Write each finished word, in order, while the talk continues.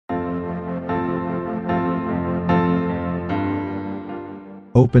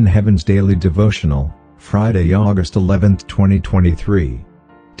Open Heavens Daily Devotional, Friday, August 11, 2023.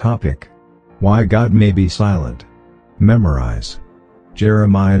 Topic: Why God May Be Silent. Memorize.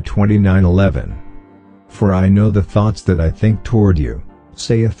 Jeremiah 29:11. For I know the thoughts that I think toward you,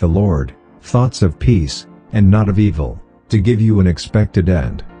 saith the Lord, thoughts of peace, and not of evil, to give you an expected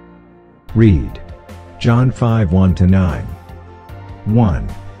end. Read. John 5:1-9. 1.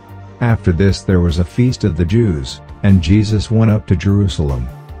 After this there was a feast of the Jews, and Jesus went up to Jerusalem.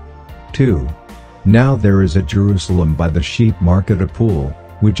 2. Now there is at Jerusalem by the sheep market a pool,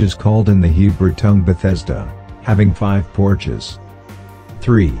 which is called in the Hebrew tongue Bethesda, having 5 porches.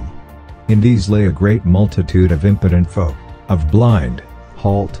 3. In these lay a great multitude of impotent folk, of blind,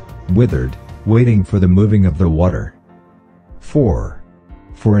 halt, withered, waiting for the moving of the water. 4.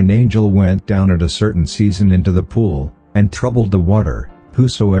 For an angel went down at a certain season into the pool, and troubled the water.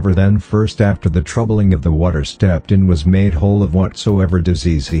 Whosoever then first after the troubling of the water stepped in was made whole of whatsoever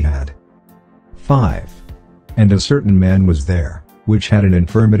disease he had. 5. And a certain man was there, which had an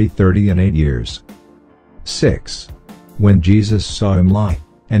infirmity 38 years. 6. When Jesus saw him lie,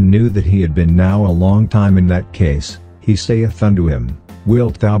 and knew that he had been now a long time in that case, he saith unto him,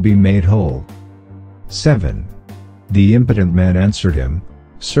 Wilt thou be made whole? 7. The impotent man answered him,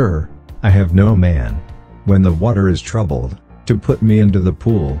 Sir, I have no man, when the water is troubled, to put me into the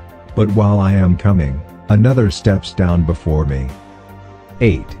pool, but while I am coming, another steps down before me.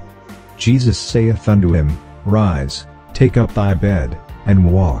 8. Jesus saith unto him, Rise, take up thy bed,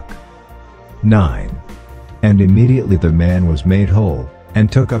 and walk. 9. And immediately the man was made whole,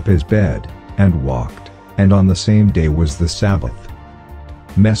 and took up his bed, and walked, and on the same day was the Sabbath.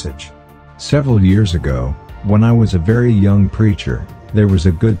 Message. Several years ago, when I was a very young preacher, there was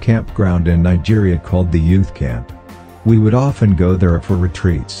a good campground in Nigeria called the youth camp. We would often go there for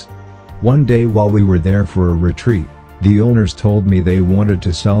retreats. One day while we were there for a retreat, the owners told me they wanted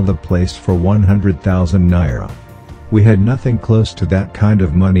to sell the place for 100,000 naira. We had nothing close to that kind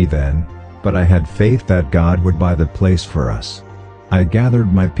of money then, but I had faith that God would buy the place for us. I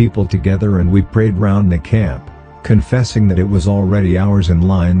gathered my people together and we prayed round the camp, confessing that it was already ours in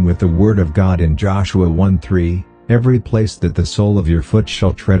line with the word of God in Joshua 1:3, Every place that the sole of your foot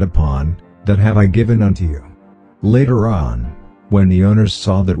shall tread upon, that have I given unto you. Later on, when the owners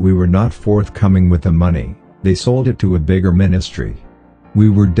saw that we were not forthcoming with the money, they sold it to a bigger ministry.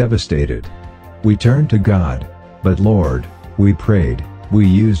 We were devastated. We turned to God, but Lord, we prayed, we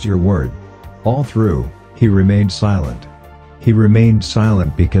used your word. All through, he remained silent. He remained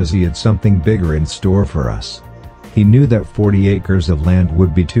silent because he had something bigger in store for us. He knew that 40 acres of land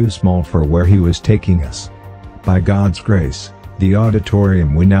would be too small for where he was taking us. By God's grace, the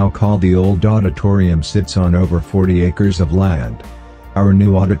auditorium we now call the old auditorium sits on over 40 acres of land. Our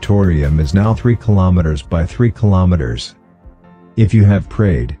new auditorium is now 3 kilometers by 3 kilometers. If you have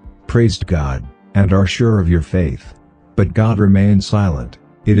prayed, praised God, and are sure of your faith, but God remains silent,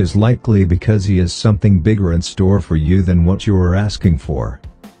 it is likely because he has something bigger in store for you than what you are asking for.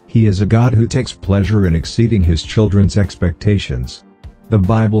 He is a God who takes pleasure in exceeding his children's expectations. The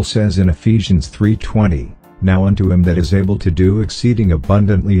Bible says in Ephesians 3:20, Now unto him that is able to do exceeding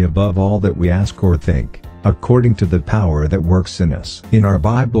abundantly above all that we ask or think, according to the power that works in us. In our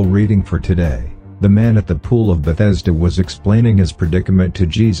Bible reading for today, the man at the pool of Bethesda was explaining his predicament to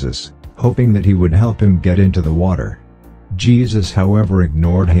Jesus, hoping that he would help him get into the water. Jesus, however,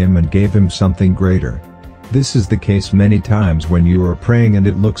 ignored him and gave him something greater. This is the case many times when you are praying and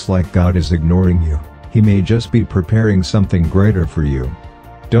it looks like God is ignoring you. He may just be preparing something greater for you.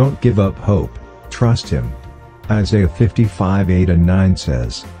 Don't give up hope, trust him. Isaiah 55:8-9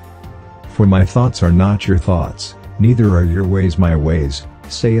 says, For my thoughts are not your thoughts, neither are your ways my ways,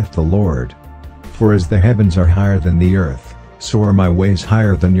 saith the Lord. For as the heavens are higher than the earth, so are my ways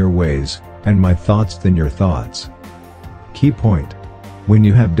higher than your ways, and my thoughts than your thoughts. Key point. When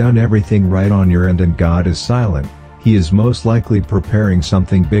you have done everything right on your end and God is silent, he is most likely preparing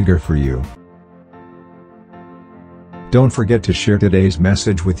something bigger for you. Don't forget to share today's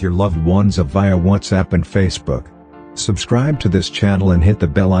message with your loved ones via WhatsApp and Facebook. Subscribe to this channel and hit the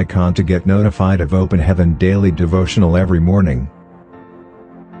bell icon to get notified of Open Heaven Daily Devotional every morning.